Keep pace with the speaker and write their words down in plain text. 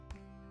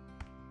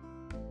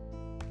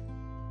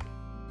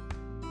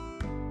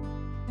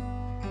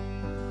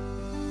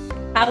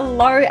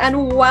Hello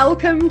and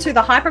welcome to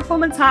the High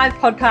Performance Hive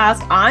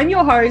podcast. I'm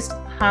your host,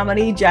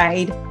 Harmony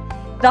Jade.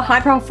 The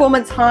High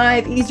Performance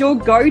Hive is your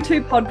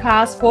go-to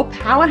podcast for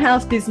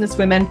powerhouse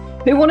businesswomen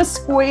who want to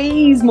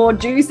squeeze more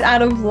juice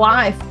out of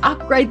life,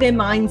 upgrade their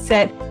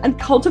mindset, and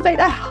cultivate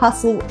a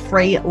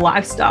hustle-free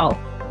lifestyle,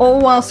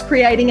 all whilst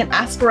creating an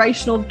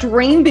aspirational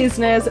dream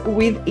business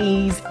with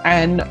ease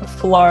and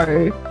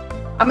flow.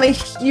 I'm a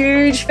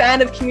huge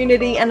fan of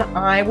community and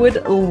I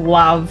would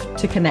love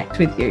to connect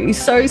with you.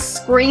 So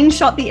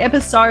screenshot the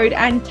episode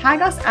and tag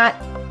us at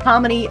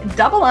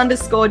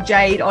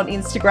Harmony_Jade on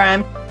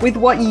Instagram with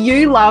what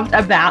you loved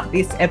about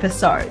this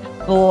episode.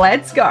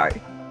 Let's go.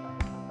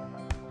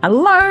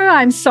 Hello,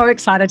 I'm so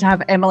excited to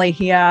have Emily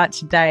here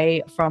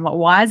today from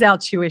Wise Our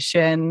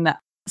Tuition.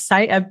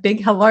 Say a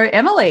big hello,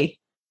 Emily.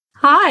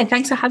 Hi,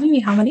 thanks for having me,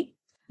 Harmony.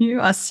 You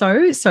are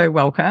so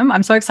welcome.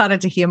 I'm so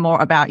excited to hear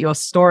more about your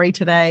story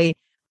today,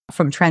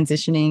 from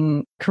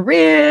transitioning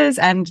careers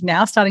and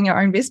now starting your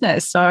own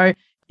business. So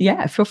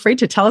yeah, feel free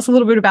to tell us a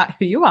little bit about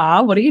who you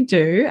are, what do you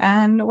do,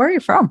 and where are you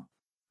from?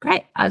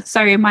 Great.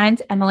 So my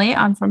name's Emily.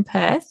 I'm from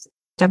Perth,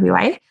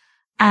 WA,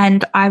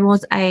 and I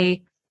was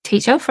a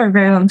teacher for a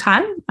very long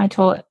time. I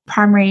taught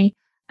primary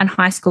and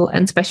high school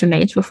and special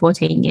needs for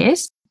 14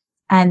 years.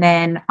 And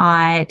then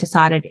I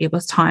decided it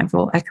was time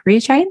for a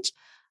career change.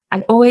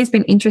 I'd always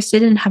been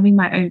interested in having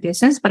my own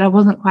business, but I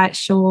wasn't quite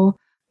sure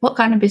what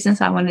kind of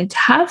business I wanted to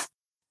have.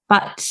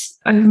 But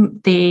over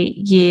the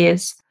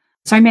years,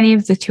 so many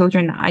of the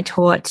children that I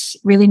taught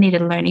really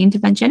needed learning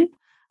intervention,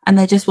 and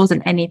there just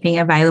wasn't anything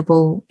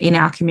available in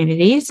our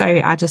community. So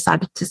I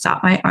decided to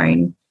start my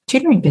own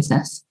tutoring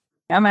business.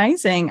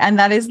 Amazing. And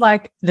that is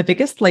like the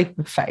biggest leap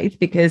of faith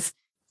because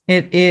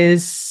it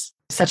is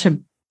such a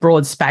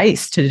broad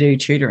space to do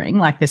tutoring.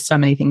 Like there's so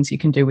many things you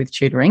can do with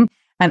tutoring,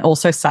 and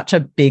also such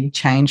a big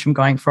change from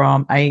going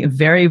from a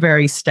very,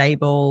 very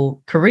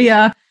stable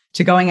career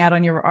to going out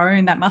on your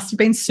own. That must have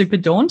been super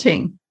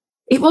daunting.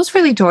 It was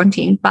really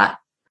daunting, but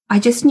I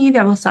just knew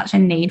there was such a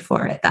need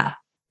for it, that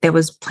there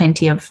was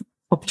plenty of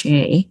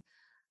opportunity.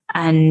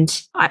 And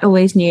I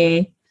always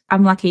knew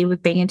I'm lucky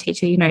with being a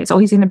teacher, it's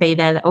always going to be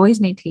there. They always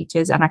need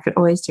teachers, and I could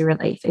always do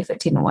relief if it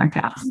didn't work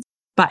out.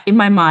 But in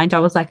my mind, I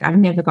was like,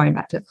 I'm never going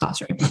back to the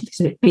classroom.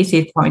 This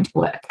is going to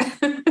work.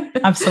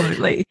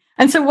 Absolutely.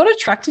 And so what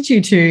attracted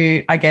you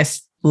to, I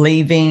guess,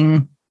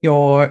 leaving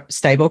your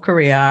stable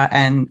career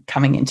and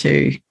coming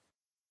into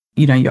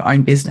your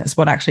own business?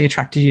 What actually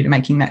attracted you to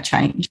making that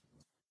change?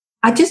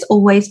 I've just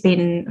always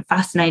been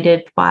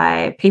fascinated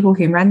by people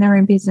who run their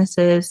own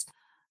businesses.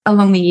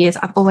 Along the years,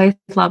 I've always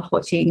loved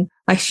watching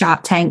like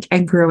Shark Tank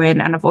and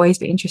Gruen, and I've always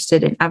been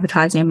interested in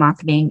advertising and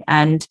marketing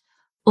and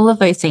all of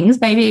those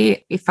things.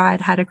 Maybe if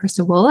I'd had a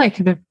crystal ball, I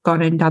could have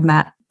gone and done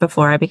that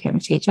before I became a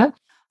teacher.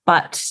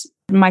 But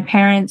my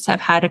parents have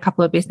had a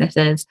couple of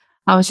businesses.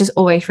 I was just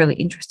always really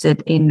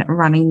interested in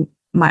running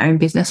my own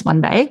business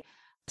one day.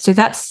 So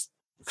that's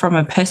from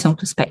a personal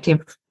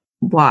perspective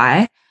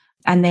why.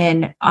 And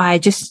then I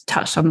just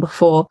touched on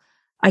before,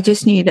 I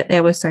just knew that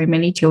there were so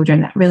many children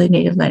that really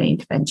needed learning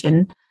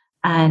intervention,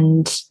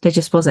 and there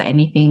just wasn't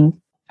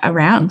anything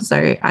around.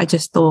 So I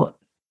just thought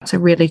it's a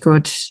really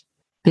good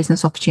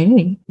business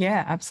opportunity.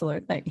 Yeah,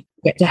 absolutely.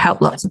 Get to help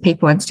lots of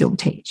people and still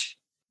teach.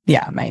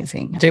 Yeah,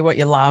 amazing. Do what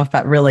you love,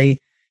 but really,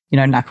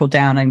 knuckle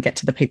down and get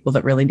to the people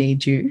that really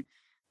need you.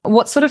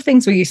 What sort of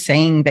things were you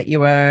seeing that you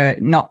were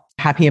not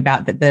happy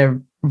about that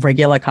the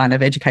regular kind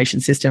of education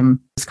system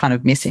is kind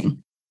of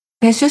missing?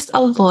 There's just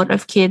a lot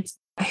of kids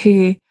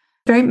who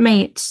don't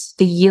meet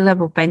the year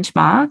level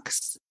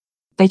benchmarks.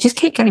 They just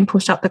keep getting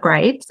pushed up the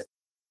grades.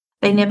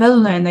 They never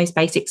learn those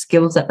basic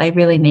skills that they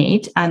really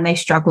need, and they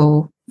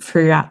struggle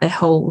throughout their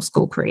whole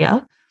school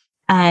career.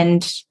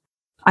 And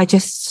I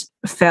just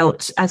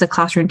felt as a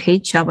classroom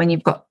teacher, when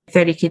you've got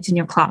 30 kids in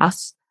your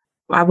class,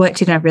 I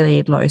worked in a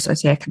really low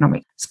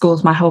socioeconomic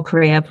schools my whole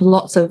career,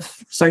 lots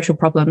of social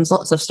problems,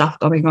 lots of stuff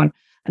going on.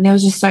 And there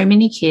was just so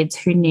many kids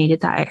who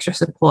needed that extra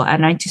support,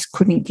 and I just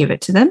couldn't give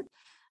it to them.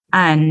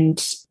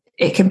 And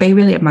it can be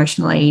really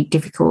emotionally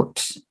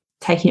difficult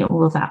taking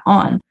all of that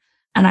on.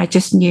 And I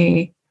just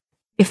knew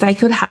if they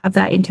could have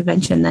that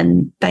intervention,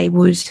 then they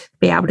would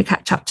be able to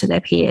catch up to their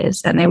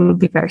peers and they would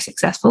be very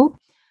successful.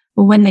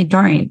 Well, when they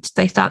don't,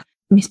 they start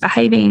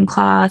misbehaving in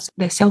class,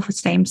 their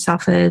self-esteem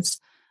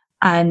suffers,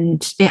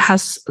 and it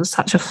has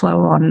such a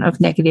flow on of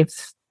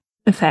negative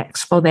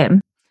effects for them.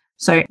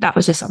 So that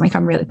was just something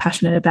I'm really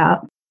passionate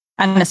about.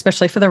 And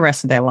especially for the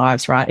rest of their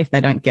lives, right? If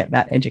they don't get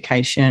that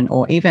education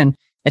or even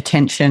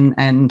attention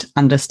and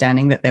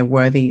understanding that they're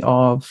worthy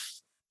of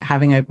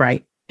having a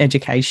great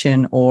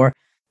education or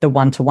the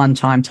one-to-one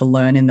time to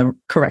learn in the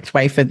correct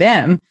way for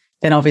them,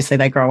 then obviously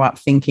they grow up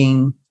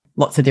thinking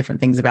lots of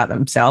different things about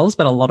themselves,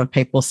 but a lot of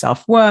people's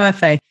self-worth,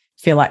 they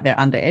feel like they're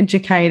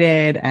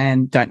undereducated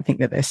and don't think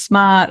that they're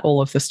smart, all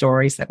of the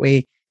stories that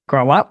we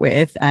grow up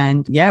with.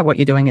 And yeah, what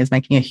you're doing is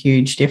making a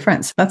huge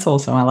difference. That's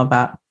awesome. I love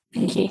that.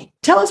 Thank you.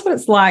 Tell us what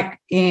it's like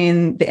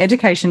in the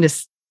education,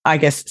 I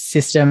guess,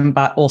 system,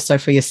 but also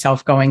for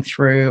yourself going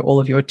through all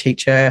of your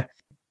teacher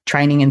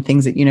training and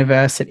things at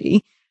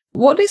university.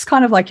 What is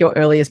kind of like your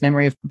earliest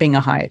memory of being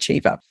a high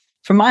achiever?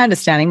 From my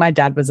understanding, my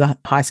dad was a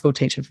high school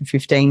teacher for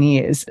 15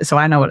 years. So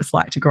I know what it's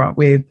like to grow up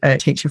with a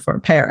teacher for a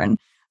parent.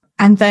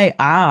 And they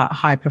are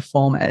high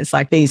performers,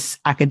 like these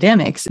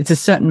academics. It's a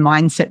certain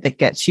mindset that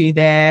gets you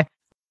there.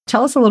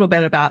 Tell us a little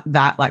bit about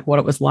that, like what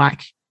it was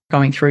like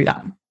going through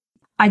that.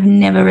 I'd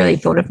never really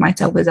thought of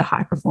myself as a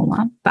high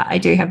performer, but I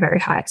do have very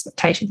high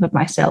expectations of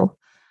myself.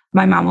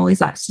 My mum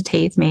always likes to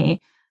tease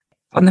me.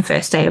 On the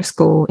first day of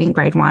school in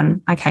grade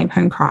 1, I came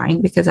home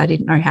crying because I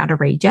didn't know how to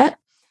read yet.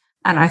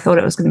 And I thought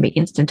it was going to be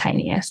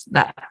instantaneous,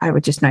 that I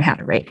would just know how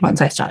to read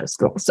once I started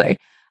school. So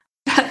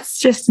that's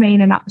just me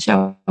in a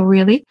nutshell,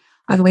 really.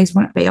 I always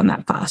want to be on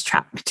that fast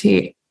track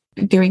to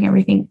doing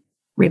everything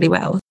really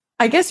well.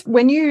 I guess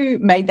when you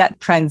made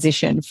that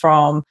transition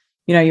from,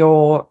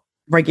 your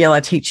regular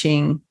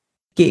teaching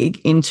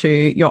gig into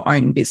your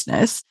own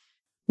business,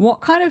 what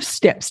kind of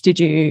steps did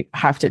you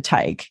have to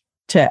take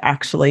to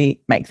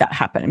actually make that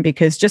happen?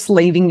 Because just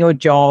leaving your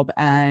job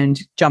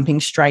and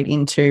jumping straight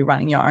into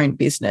running your own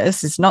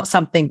business is not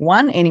something,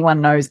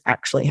 anyone knows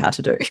actually how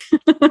to do.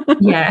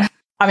 Yeah.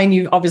 I mean,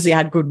 you've obviously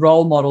had good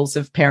role models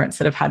of parents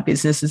that have had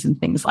businesses and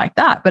things like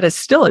that, but it's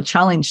still a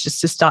challenge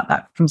just to start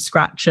that from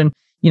scratch. And,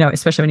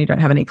 especially when you don't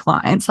have any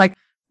clients, like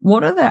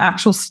what are the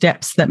actual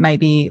steps that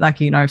maybe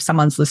like, if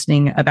someone's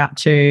listening about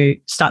to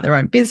start their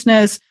own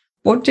business,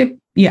 what do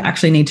you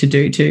actually need to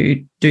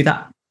do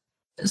that?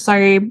 So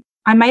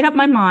I made up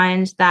my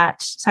mind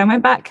that, so I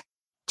went back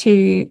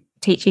to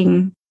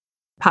teaching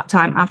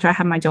part-time after I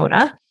had my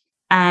daughter,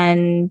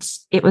 and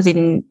it was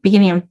in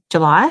beginning of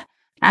July.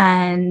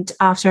 And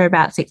after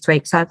about 6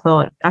 weeks, I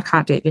thought, I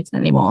can't do this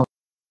anymore.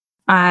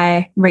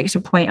 I reached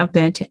a point of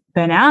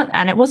burnout,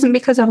 and it wasn't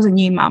because I was a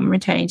new mum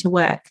returning to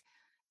work.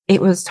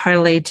 It was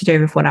totally to do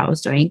with what I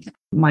was doing,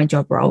 my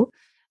job role.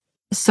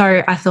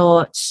 So I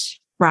thought,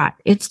 right,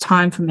 it's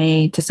time for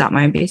me to start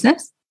my own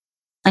business.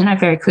 And I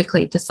very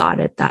quickly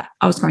decided that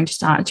I was going to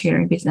start a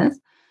tutoring business.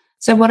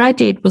 So what I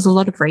did was a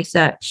lot of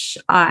research.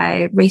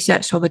 I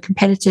researched all the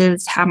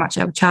competitors, how much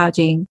they were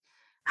charging,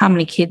 how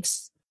many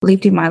kids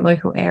lived in my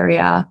local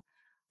area.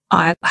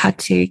 I had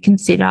to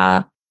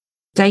consider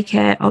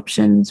daycare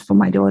options for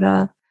my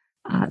daughter.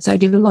 So I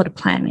did a lot of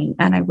planning,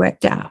 and I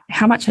worked out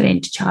how much I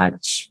needed to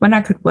charge, when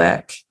I could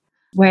work,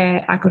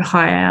 where I could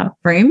hire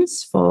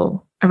rooms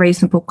for a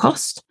reasonable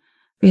cost,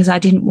 because I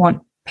didn't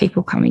want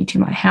people coming to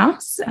my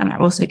house, and I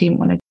also didn't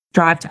want to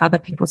drive to other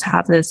people's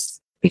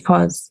houses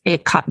because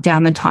it cut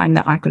down the time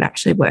that I could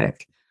actually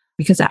work,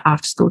 because that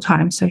after school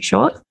time is so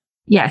short.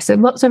 Yeah, so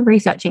lots of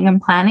researching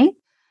and planning.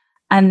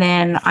 And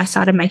then I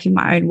started making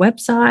my own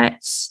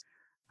websites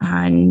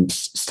and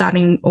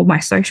starting all my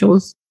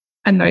socials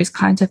and those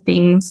kinds of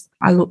things.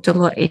 I looked a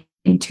lot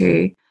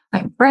into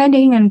like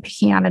branding and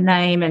picking out a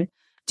name and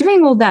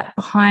doing all that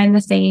behind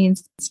the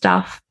scenes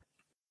stuff,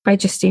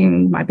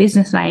 registering my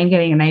business name,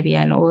 getting an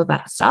ABN, all of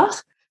that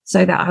stuff,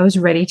 so that I was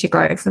ready to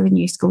go for the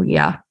new school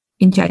year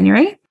in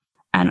January.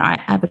 And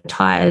I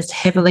advertised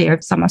heavily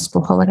over summer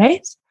school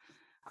holidays.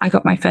 I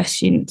got my first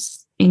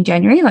students in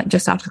January, like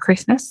just after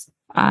Christmas.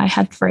 I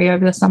had 3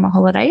 over the summer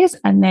holidays.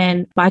 And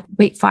then by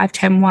week 5,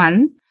 term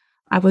 1,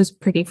 I was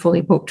pretty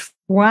fully booked.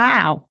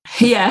 Wow.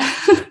 Yeah.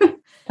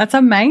 That's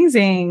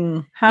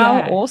amazing.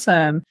 How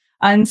awesome.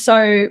 And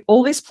so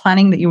all this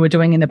planning that you were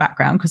doing in the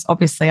background, because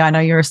obviously I know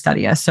you're a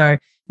studier, so,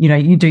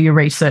 you do your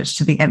research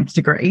to the nth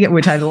degree,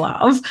 which I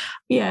love.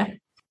 Yeah.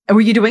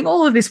 Were you doing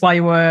all of this while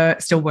you were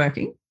still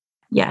working?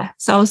 Yeah.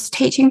 So I was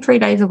teaching 3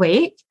 days a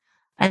week.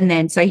 And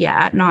then,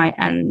 at night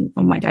and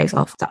on my days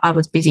off, I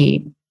was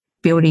busy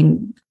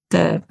building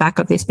the back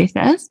of this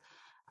business.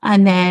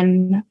 And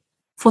then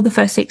for the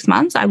first 6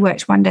 months, I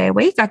worked 1 day a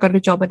week. I got a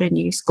job at a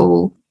new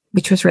school,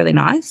 which was really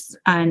nice.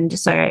 And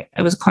so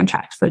it was a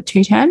contract for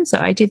 2 terms. So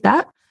I did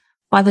that.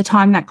 By the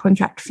time that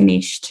contract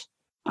finished,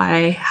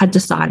 I had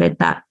decided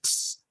that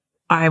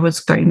I was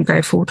going to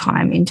go full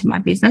time into my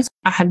business.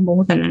 I had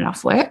more than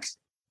enough work.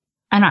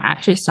 And I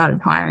actually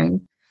started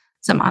hiring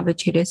some other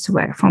tutors to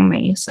work for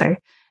me. So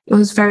it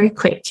was very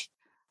quick.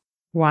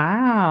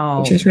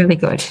 Wow. Which was really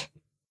good.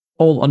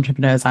 All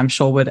entrepreneurs, I'm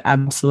sure, would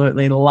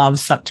absolutely love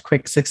such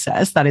quick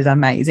success. That is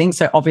amazing.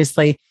 So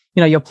obviously,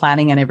 your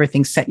planning and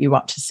everything set you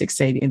up to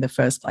succeed in the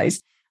first place.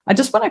 I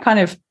just want to kind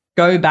of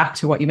go back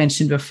to what you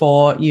mentioned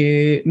before.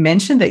 You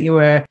mentioned that you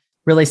were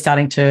really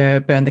starting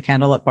to burn the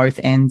candle at both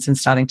ends and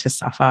starting to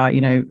suffer,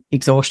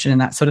 exhaustion and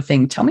that sort of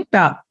thing. Tell me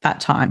about that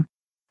time.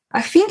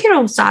 I think it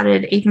all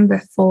started even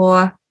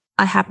before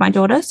I had my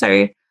daughter.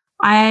 So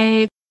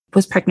I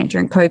was pregnant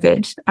during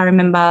COVID. I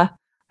remember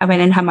I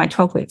went and had my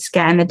 12-week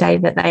scan the day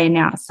that they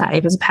announced that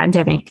it was a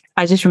pandemic.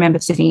 I just remember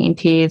sitting in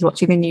tears,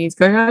 watching the news,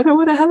 going, I don't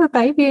want to have a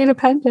baby in a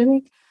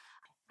pandemic.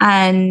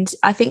 And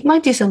I think my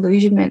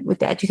disillusionment with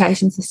the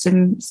education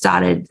system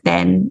started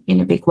then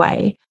in a big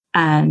way.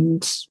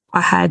 And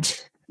I had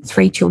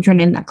 3 children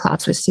in that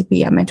class with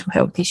severe mental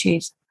health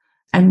issues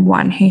and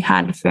one who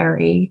had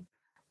very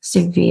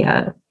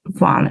severe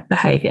violent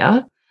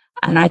behaviour.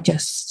 And I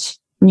just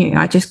knew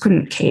I just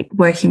couldn't keep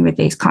working with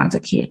these kinds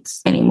of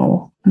kids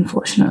anymore,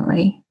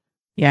 unfortunately.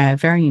 Yeah,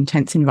 very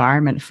intense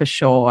environment for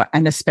sure.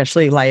 And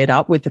especially layered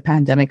up with the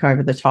pandemic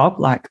over the top.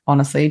 Like,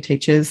 honestly,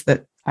 teachers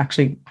that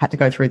actually had to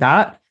go through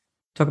that,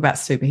 talk about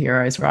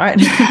superheroes, right?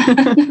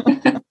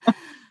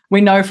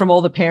 We know from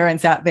all the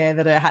parents out there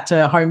that had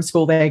to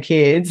homeschool their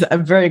kids,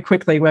 very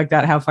quickly worked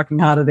out how fucking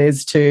hard it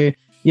is to,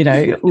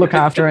 look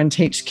after and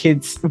teach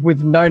kids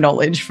with no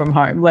knowledge from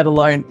home, let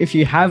alone if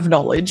you have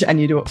knowledge and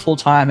you do it full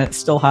time and it's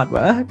still hard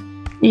work.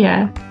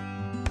 Yeah.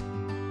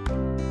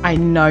 I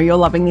know you're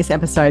loving this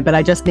episode, but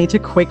I just need to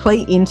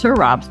quickly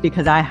interrupt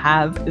because I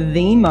have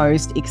the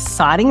most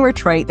exciting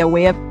retreat that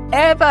we have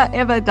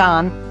ever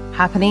done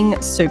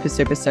happening super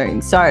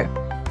soon. So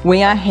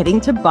we are heading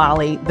to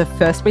Bali the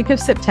first week of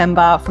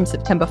September, from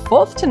September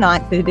 4th to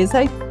 9th. It is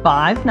a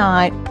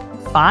 5-night,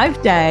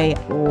 5-day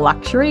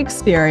luxury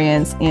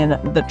experience in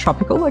the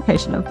tropical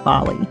location of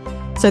Bali.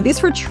 So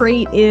this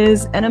retreat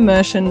is an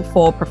immersion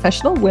for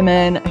professional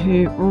women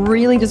who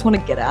really just want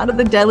to get out of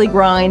the daily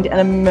grind and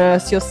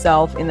immerse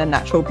yourself in the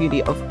natural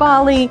beauty of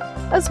Bali,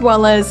 as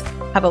well as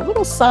have a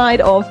little side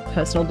of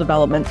personal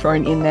development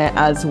thrown in there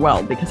as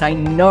well, because I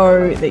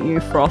know that you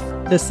froth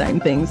the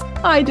same things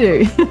I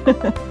do.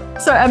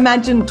 So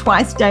imagine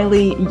twice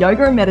daily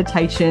yoga and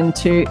meditation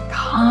to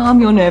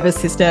calm your nervous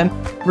system,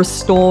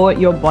 restore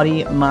your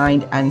body,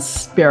 mind, and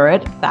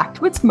spirit back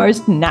to its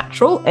most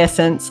natural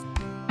essence,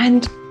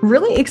 and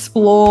really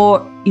explore,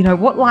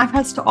 what life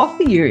has to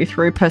offer you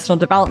through personal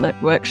development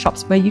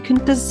workshops where you can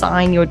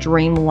design your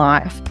dream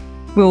life.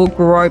 We'll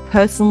grow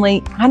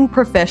personally and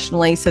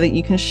professionally so that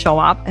you can show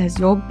up as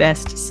your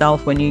best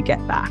self when you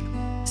get back.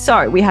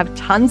 So we have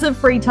tons of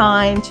free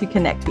time to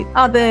connect with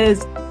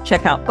others,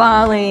 check out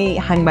Bali,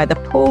 hang by the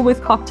pool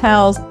with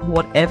cocktails,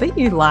 whatever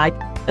you like,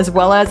 as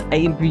well as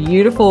a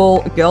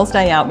beautiful girls'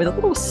 day out with a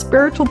little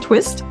spiritual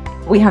twist.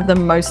 We have the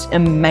most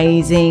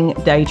amazing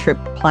day trip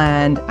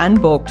planned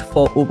and booked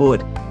for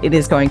Ubud. It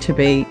is going to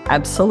be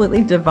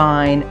absolutely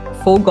divine,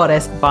 full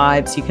goddess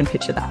vibes. You can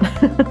picture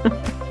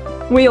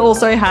that. We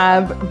also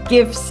have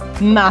gifts,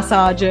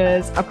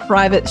 massages, a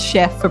private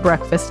chef for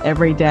breakfast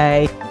every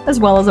day, as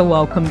well as a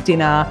welcome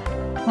dinner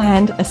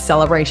and a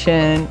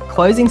celebration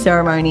closing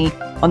ceremony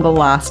on the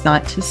last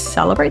night to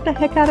celebrate the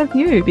heck out of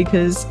you,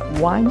 because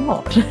why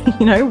not?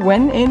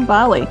 When in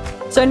Bali.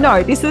 So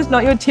no, this is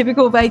not your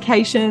typical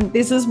vacation.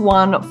 This is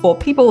one for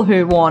people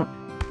who want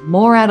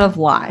more out of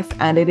life,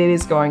 and it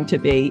is going to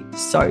be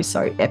so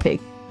epic.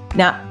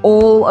 Now,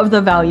 all of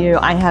the value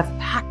I have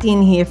packed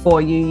in here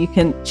for you, you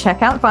can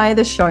check out via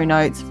the show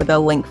notes for the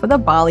link for the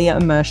Bali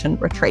Immersion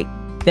Retreat.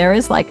 There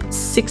is like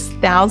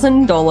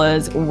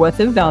 $6,000 worth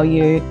of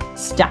value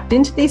stacked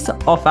into this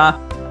offer,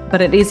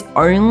 but it is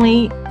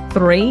only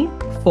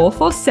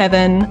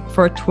 $3,447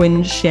 for a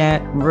twin share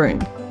room.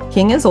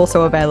 King is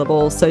also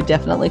available, so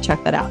definitely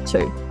check that out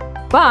too.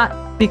 But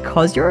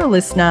because you're a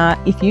listener,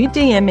 if you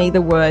DM me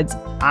the words,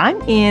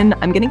 I'm in,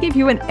 I'm going to give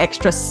you an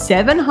extra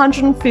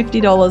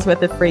 $750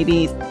 worth of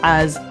freebies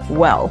as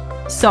well.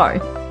 So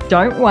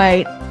don't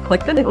wait.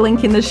 Click the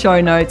link in the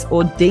show notes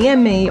or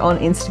DM me on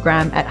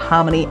Instagram at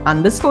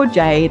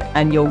harmony_jade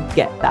and you'll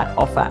get that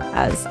offer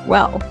as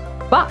well.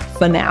 But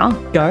for now,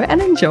 go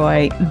and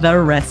enjoy the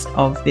rest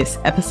of this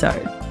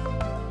episode.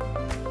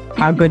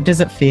 How good does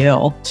it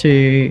feel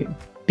to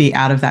be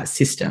out of that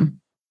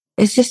system?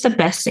 It's just the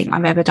best thing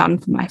I've ever done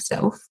for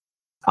myself.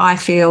 I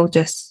feel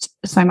just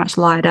so much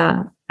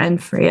lighter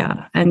and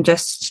freer and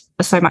just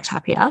so much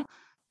happier.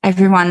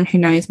 Everyone who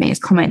knows me has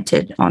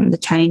commented on the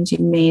change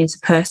in me as a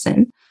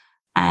person.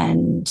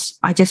 And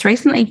I just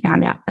recently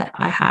found out that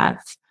I have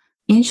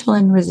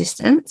insulin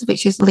resistance,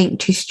 which is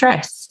linked to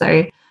stress.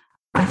 So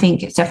I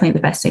think it's definitely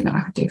the best thing that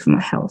I could do for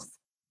my health.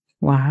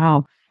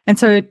 Wow. And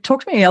so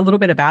talk to me a little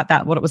bit about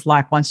that, what it was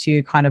like once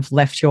you kind of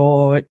left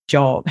your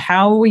job.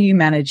 How were you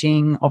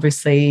managing,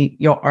 obviously,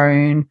 your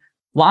own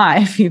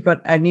life? You've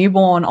got a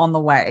newborn on the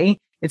way.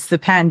 It's the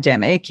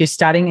pandemic. You're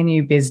starting a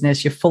new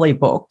business. You're fully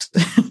booked.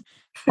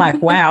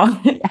 Like,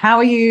 wow. How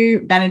are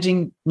you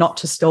managing not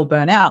to still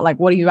burn out? Like,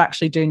 what do you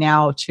actually do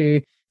now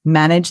to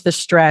manage the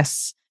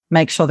stress,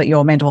 make sure that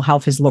your mental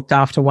health is looked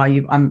after while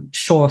you, I'm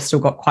sure, still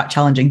got quite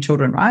challenging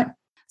children, right?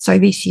 So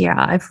this year,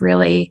 I've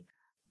really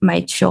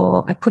made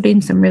sure I put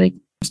in some really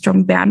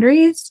strong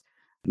boundaries,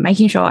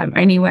 making sure I'm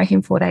only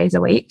working 4 days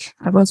a week.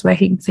 I was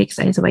working 6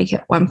 days a week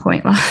at one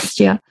point last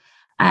year,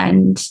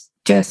 and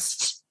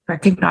just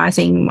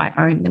recognizing my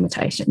own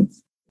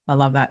limitations. I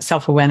love that.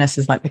 Self-awareness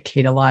is like the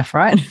key to life,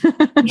 right?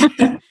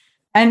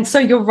 And so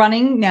you're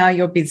running now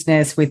your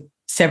business with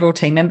several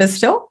team members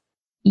still?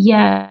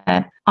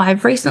 Yeah,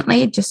 I've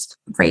recently just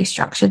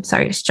restructured, so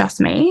it's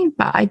just me,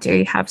 but I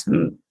do have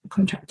some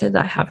contractors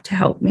I have to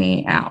help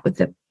me out with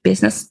the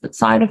business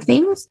side of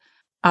things.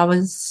 I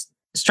was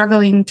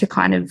struggling to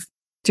kind of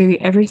do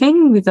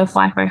everything with a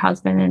FIFO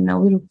husband and a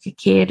little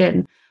kid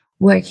and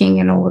working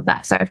and all of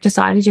that. So I've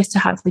decided just to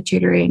have the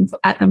tutoring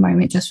at the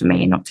moment just for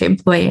me and not to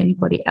employ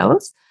anybody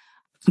else,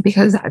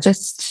 because that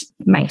just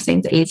makes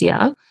things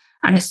easier.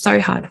 And it's so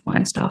hard to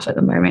find staff at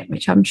the moment,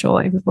 which I'm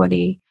sure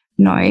everybody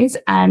knows.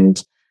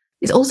 And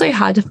it's also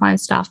hard to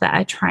find staff that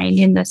are trained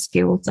in the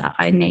skills that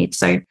I need.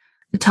 So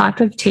the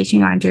type of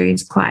teaching I do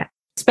is quite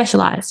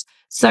specialised.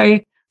 So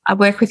I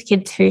work with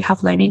kids who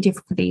have learning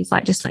difficulties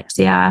like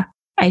dyslexia,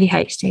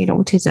 ADHD and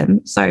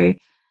autism. So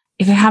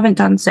if they haven't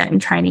done certain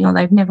training or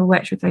they've never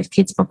worked with those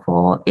kids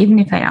before, even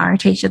if they are a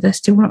teacher, they're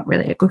still not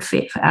really a good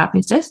fit for our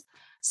business.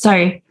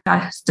 So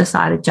I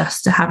decided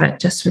just to have it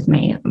just with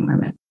me at the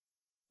moment.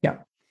 Yeah.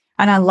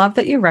 And I love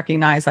that you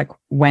recognize like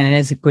when it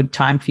is a good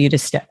time for you to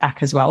step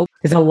back as well.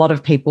 There's a lot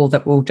of people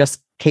that will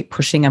just keep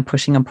pushing and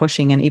pushing and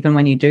pushing. And even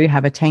when you do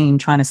have a team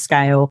trying to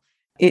scale,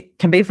 it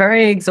can be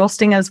very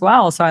exhausting as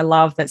well. So I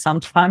love that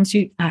sometimes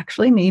you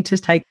actually need to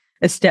take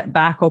a step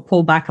back or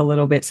pull back a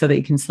little bit so that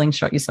you can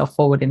slingshot yourself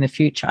forward in the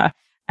future.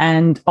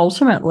 And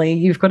ultimately,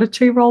 you've got a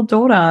 2-year-old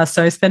daughter.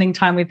 So spending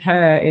time with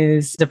her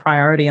is the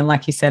priority. And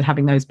like you said,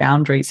 having those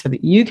boundaries so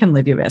that you can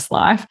live your best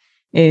life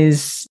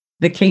is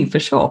the key for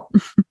sure.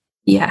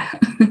 Yeah.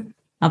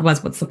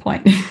 Otherwise, what's the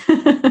point?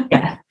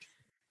 Yeah.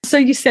 So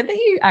you said that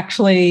you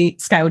actually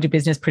scaled your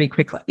business pretty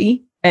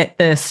quickly at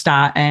the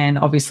start. And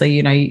obviously,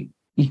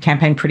 you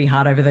campaigned pretty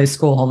hard over those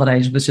school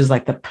holidays, which is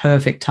like the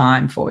perfect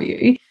time for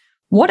you.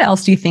 What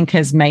else do you think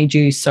has made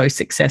you so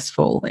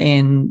successful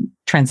in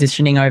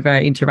transitioning over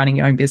into running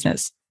your own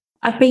business?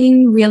 I've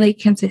been really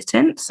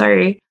consistent.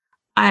 So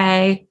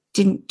I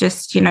didn't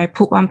just,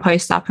 put one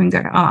post up and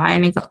go, I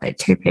only got like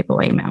 2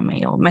 people email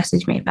me or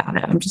message me about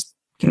it. I'm just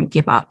going to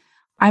give up.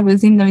 I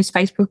was in those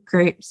Facebook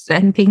groups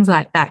and things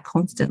like that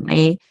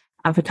constantly,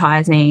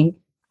 advertising.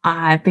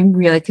 I've been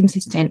really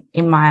consistent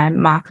in my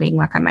marketing.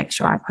 Like I make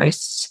sure I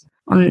post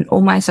on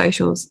all my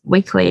socials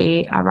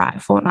weekly. I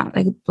write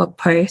fortnightly blog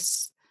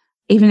posts.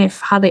 Even if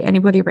hardly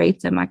anybody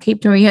reads them, I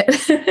keep doing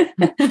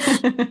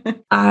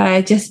it.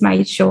 I just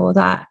made sure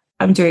that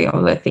I'm doing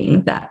all the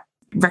things that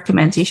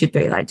recommends you should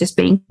do, like just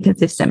being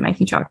consistent,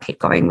 making sure I keep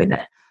going with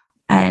it.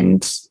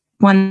 And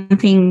one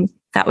thing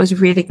that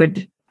was really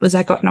good was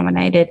I got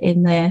nominated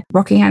in the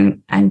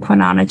Rockingham and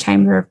Kwinana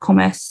Chamber of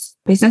Commerce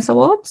Business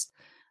Awards.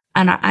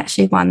 And I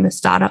actually won the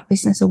Startup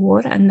Business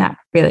Award, and that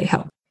really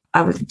helped.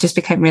 I just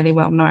became really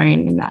well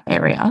known in that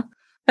area.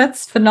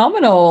 That's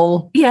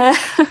phenomenal. Yeah.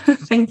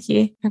 Thank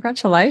you.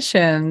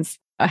 Congratulations.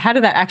 How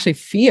did that actually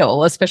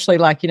feel? Especially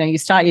like, you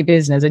start your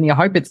business and you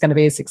hope it's going to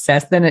be a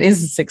success, then it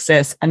is a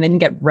success, and then you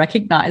get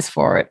recognized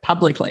for it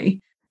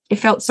publicly. It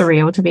felt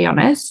surreal, to be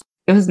honest.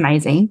 It was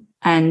amazing.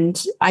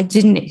 And I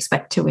didn't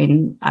expect to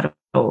win at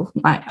all.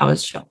 Like, I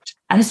was shocked.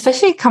 And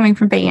especially coming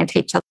from being a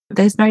teacher,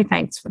 there's no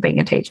thanks for being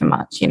a teacher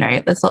much.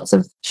 There's lots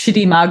of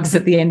shitty mugs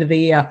at the end of the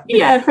year.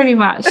 Yeah, pretty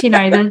much.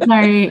 There's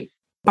no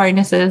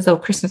bonuses or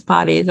Christmas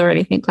parties or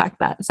anything like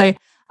that. So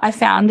I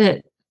found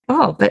it,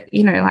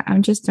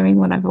 I'm just doing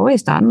what I've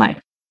always done.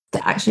 Like,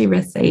 to actually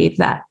receive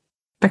that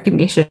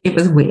recognition, it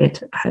was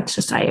weird. I had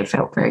to say, it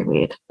felt very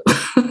weird.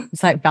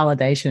 It's like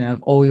validation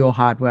of all your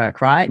hard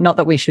work, right? Not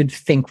that we should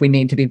think we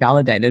need to be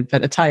validated,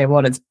 but I tell you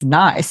what, it's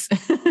nice.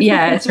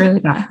 Yeah, it's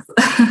really nice.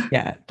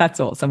 Yeah, that's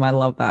awesome. I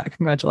love that.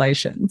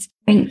 Congratulations.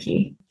 Thank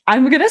you.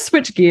 I'm going to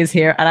switch gears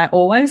here, and I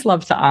always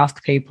love to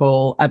ask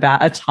people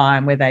about a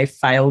time where they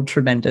failed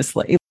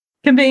tremendously. It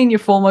can be in your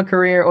former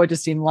career or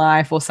just in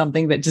life, or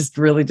something that just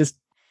really just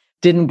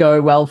didn't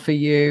go well for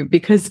you,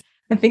 because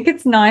I think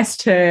it's nice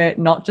to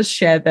not just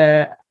share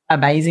the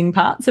amazing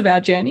parts of our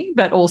journey,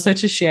 but also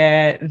to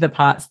share the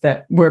parts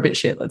that were a bit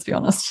shit, let's be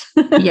honest.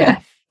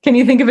 Yeah. Can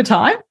you think of a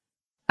time?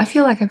 I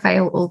feel like I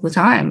fail all the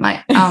time.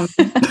 I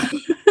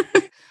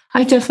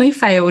definitely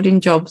failed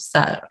in jobs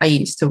that I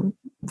used to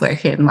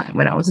work in, like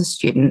when I was a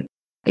student.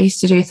 I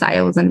used to do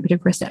sales and a bit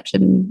of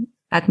reception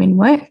admin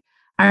work.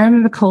 I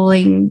remember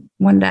calling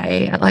one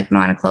day at like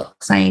 9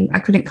 o'clock saying I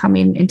couldn't come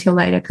in until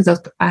later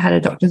because I had a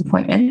doctor's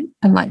appointment,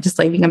 and like just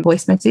leaving a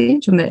voice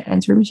message on the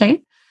answering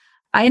machine.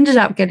 I ended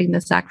up getting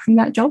the sack from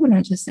that job, and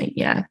I just think,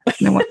 yeah,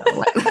 no wonder.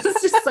 Like,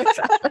 it's just so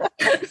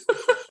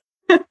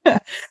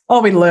sad.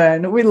 Oh, we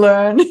learn.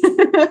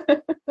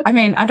 I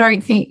mean, I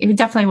don't think it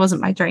definitely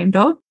wasn't my dream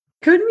job.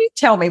 Couldn't you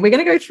tell me? We're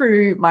going to go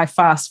through my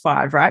fast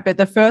 5, right? But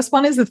the first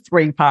one is a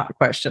 3-part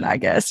question, I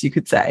guess you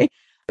could say.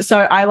 So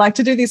I like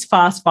to do this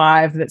fast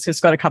 5 that's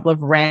just got a couple of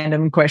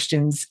random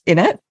questions in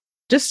it,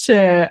 just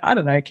to, I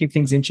don't know, keep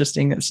things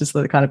interesting. That's just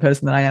the kind of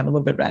person that I am, a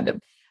little bit random.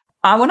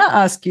 I want to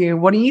ask you,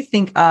 what do you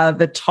think are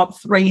the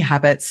top 3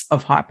 habits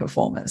of high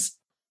performers?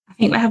 I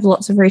think they have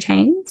lots of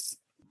routines.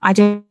 I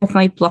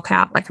definitely block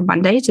out like a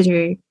Monday to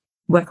do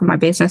work on my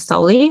business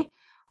solely.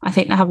 I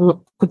think they have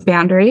good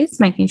boundaries,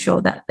 making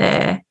sure that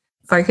they're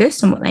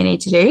focused on what they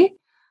need to do.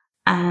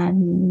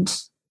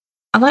 And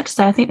I'd like to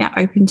say I think they're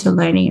open to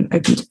learning and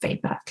open to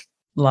feedback.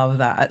 Love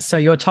that. So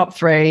your top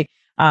 3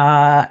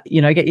 are,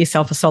 get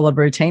yourself a solid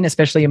routine,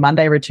 especially your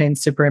Monday routine,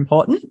 super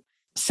important.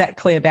 Set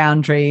clear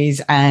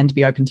boundaries and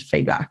be open to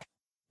feedback.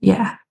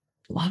 Yeah.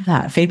 Love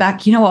that.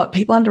 Feedback. You know what?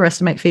 People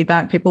underestimate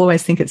feedback. People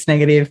always think it's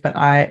negative, but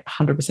I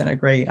 100%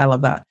 agree. I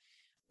love that.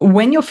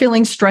 When you're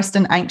feeling stressed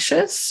and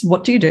anxious,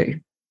 what do you do?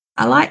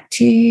 I like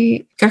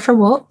to go for a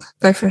walk,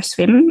 go for a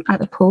swim at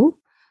the pool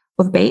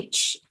or the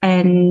beach,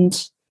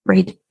 and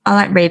read. I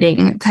like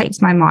reading. It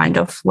takes my mind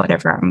off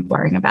whatever I'm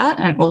worrying about,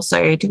 and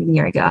also doing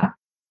yoga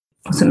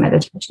or some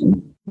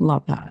meditation.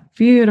 Love that.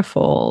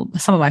 beautiful.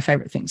 Some of my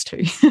favorite things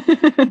too.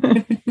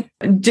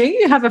 Do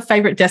you have a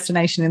favorite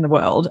destination in the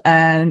world?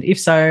 And if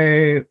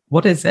so,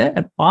 what is it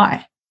and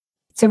why?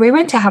 So we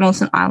went to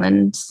Hamilton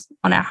Island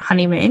on our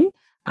honeymoon.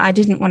 I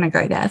didn't want to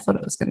go there. I thought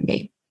it was going to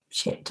be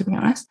shit, to be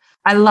honest.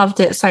 I loved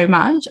it so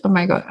much. Oh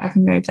my God, I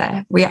can move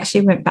there. We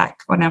actually went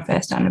back on our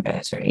first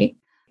anniversary,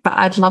 but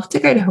I'd love to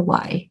go to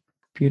Hawaii.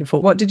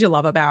 Beautiful. What did you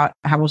love about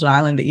Hamilton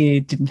Island that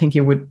you didn't think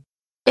you would?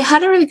 It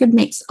had a really good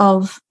mix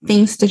of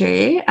things to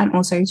do and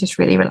also just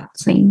really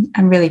relaxing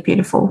and really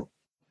beautiful.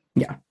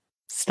 Yeah,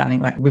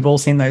 stunning. Like we've all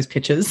seen those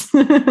pictures.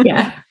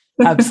 Yeah.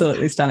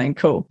 Absolutely stunning.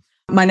 Cool.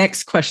 My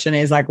next question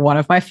is like one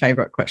of my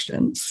favorite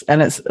questions,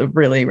 and it's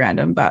really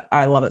random, but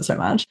I love it so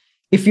much.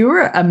 If you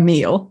were a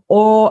meal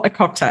or a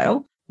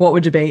cocktail, what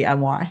would you be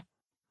and why?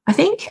 I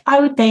think I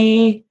would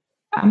be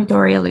a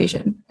Midori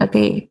illusion. That'd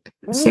be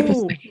super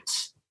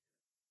sweet.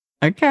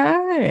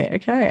 Okay.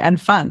 And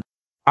fun.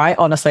 I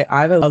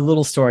have a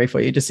little story for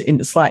you, just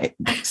in slight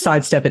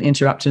sidestep and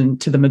interruption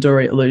to the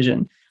Midori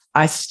illusion.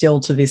 I still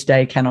to this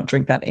day cannot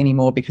drink that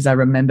anymore because I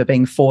remember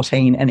being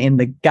 14 and in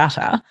the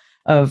gutter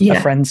of a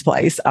friend's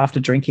place after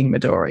drinking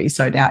Midori.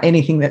 So now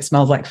anything that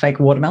smells like fake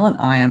watermelon,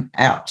 I am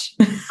out.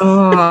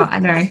 Oh, I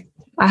know.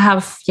 I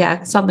have,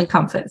 Southern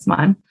Comfort's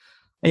mine.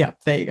 Yeah,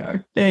 there you go.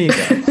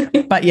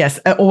 But yes,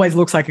 it always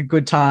looks like a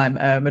good time,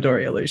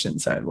 Midori illusion.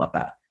 So love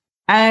that.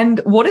 And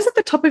what is at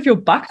the top of your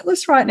bucket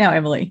list right now,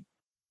 Emily?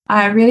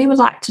 I really would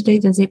like to do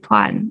the zip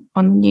line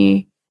on the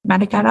new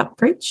Mattagata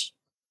Bridge.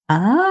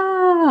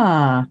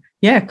 Ah,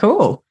 yeah,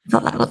 cool. I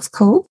thought that looks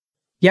cool.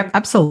 Yep,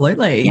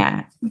 absolutely.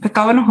 Yeah, but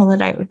go on a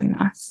holiday would be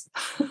nice.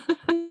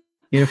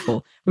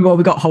 Beautiful. Well,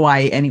 we got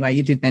Hawaii anyway.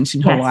 You did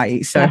mention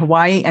Hawaii. So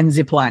Hawaii and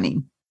zip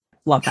lining.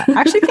 Love that. I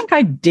actually think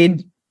I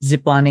did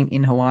zip lining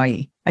in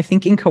Hawaii. I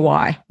think in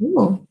Kauai.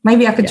 Ooh,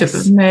 maybe I could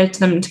just merge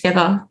them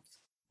together.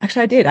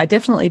 Actually, I did. I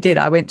definitely did.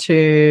 I went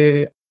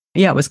to,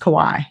 it was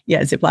Kauai.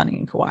 Yeah, zip lining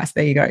in Kauai. So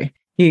there you go.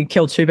 You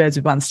killed two birds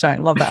with one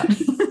stone. Love that.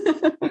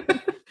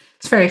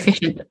 It's very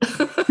efficient.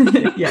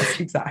 Yes,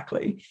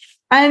 exactly.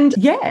 And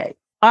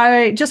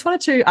I just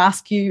wanted to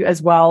ask you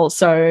as well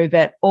so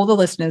that all the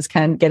listeners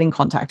can get in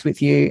contact with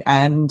you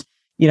and,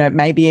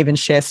 maybe even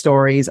share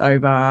stories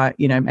over,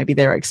 maybe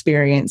their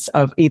experience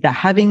of either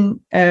having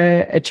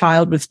a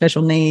child with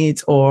special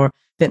needs or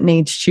that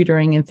needs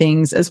tutoring and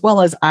things, as well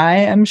as I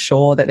am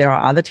sure that there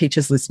are other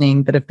teachers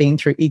listening that have been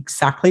through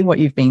exactly what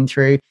you've been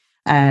through.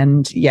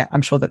 And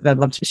I'm sure that they'd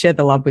love to share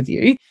the love with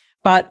you.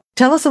 But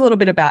tell us a little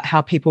bit about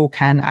how people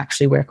can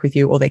actually work with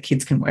you or their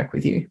kids can work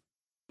with you.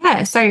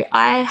 Yeah, so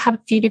I have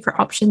a few different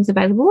options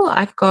available.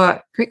 I've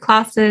got group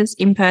classes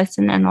in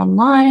person and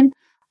online.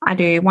 I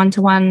do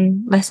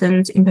one-to-one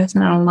lessons in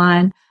person and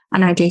online,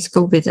 and I do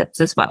school visits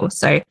as well.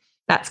 So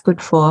that's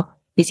good for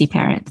busy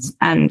parents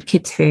and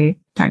kids who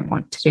don't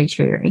want to do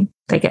tutoring.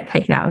 They get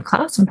taken out of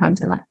class. Sometimes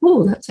they're like,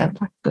 oh, that sounds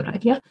like a good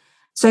idea.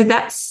 So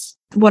that's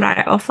what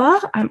I offer.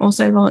 I'm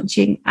also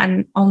launching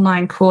an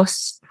online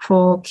course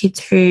for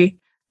kids who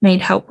need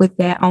help with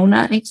their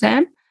ULNA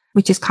exam,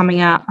 which is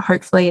coming out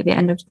hopefully at the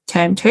end of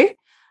term 2.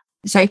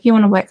 So if you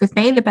want to work with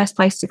me, the best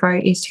place to go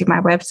is to my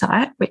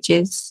website, which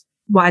is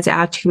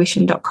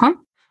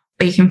wiseourtuition.com.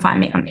 But you can find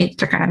me on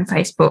Instagram,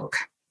 Facebook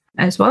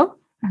as well,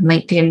 and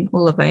LinkedIn,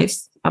 all of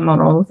those. I'm on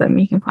all of them.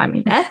 You can find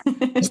me there.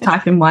 Just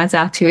type in Wise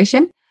Our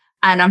Tuition.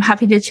 And I'm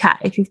happy to chat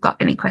if you've got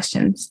any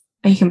questions.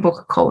 You can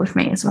book a call with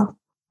me as well.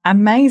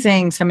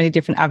 Amazing. So many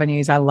different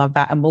avenues. I love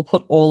that. And we'll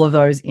put all of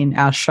those in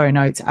our show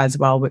notes as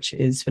well, which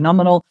is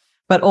phenomenal.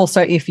 But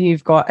also if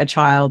you've got a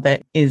child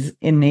that is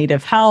in need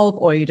of help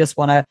or you just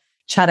want to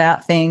chat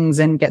out things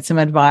and get some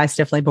advice,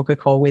 definitely book a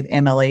call with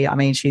Emily. I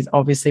mean, she's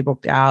obviously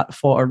booked out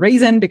for a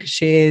reason because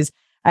she is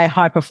a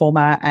high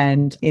performer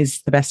and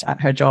is the best at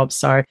her job.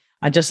 So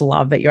I just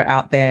love that you're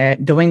out there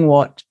doing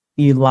what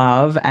you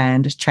love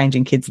and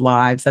changing kids'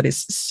 lives. That is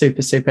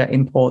super, super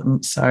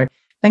important. So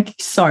thank you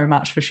so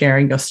much for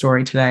sharing your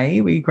story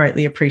today. We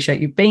greatly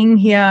appreciate you being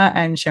here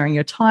and sharing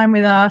your time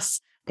with us.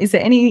 Is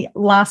there any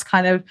last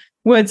kind of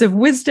words of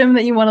wisdom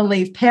that you want to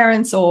leave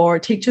parents or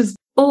teachers?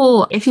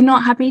 Or if you're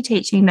not happy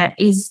teaching, there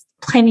is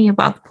plenty of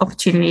other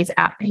opportunities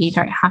out there. You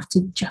don't have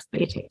to just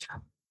be a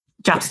teacher,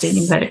 just in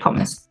inverted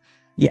commas.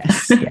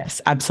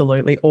 Yes,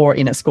 absolutely. Or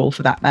in a school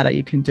for that matter,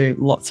 you can do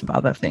lots of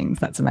other things.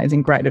 That's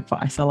amazing. Great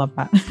advice. I love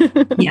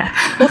that. Yeah.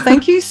 Well,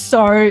 thank you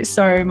so,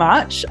 so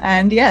much.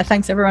 And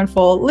thanks everyone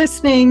for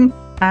listening.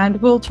 And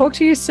we'll talk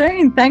to you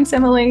soon. Thanks,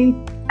 Emily.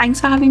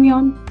 Thanks for having me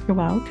on. You're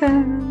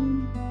welcome.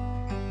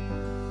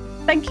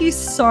 Thank you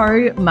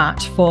so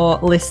much for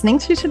listening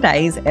to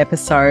today's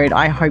episode.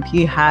 I hope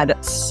you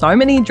had so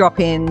many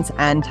drop-ins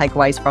and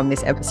takeaways from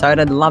this episode.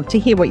 I'd love to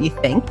hear what you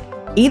think.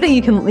 Either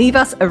you can leave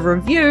us a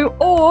review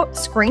or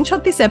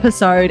screenshot this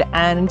episode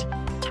and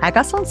tag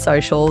us on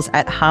socials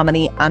at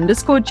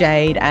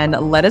harmony_jade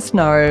and let us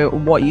know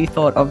what you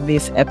thought of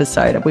this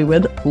episode. We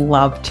would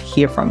love to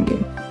hear from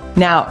you.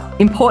 Now,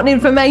 important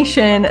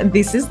information,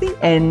 this is the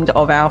end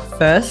of our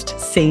first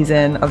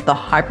season of the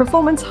High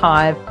Performance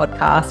Hive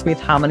podcast with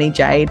Harmony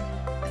Jade.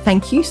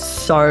 Thank you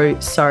so,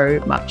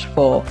 so much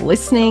for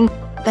listening.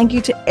 Thank you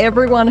to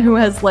everyone who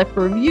has left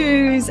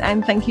reviews,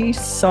 and thank you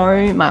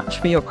so much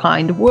for your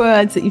kind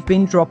words that you've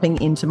been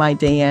dropping into my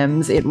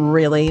DMs. It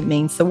really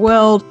means the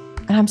world.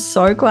 And I'm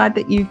so glad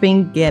that you've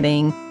been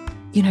getting,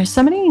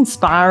 so many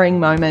inspiring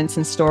moments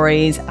and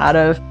stories out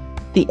of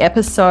the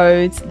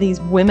episodes. These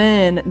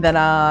women that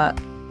are,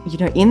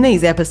 in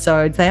these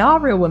episodes, they are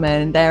real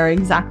women. They're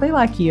exactly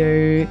like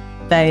you.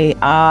 They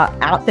are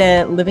out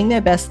there living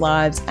their best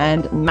lives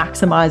and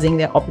maximizing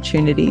their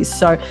opportunities.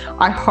 So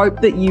I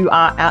hope that you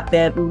are out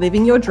there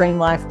living your dream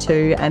life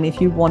too. And if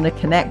you want to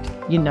connect,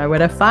 you know where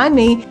to find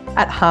me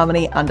at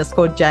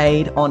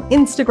harmony_jade on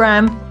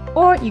Instagram,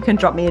 or you can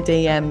drop me a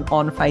DM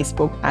on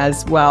Facebook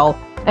as well.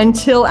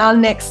 Until our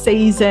next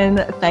season,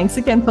 thanks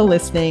again for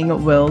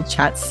listening. We'll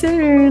chat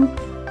soon.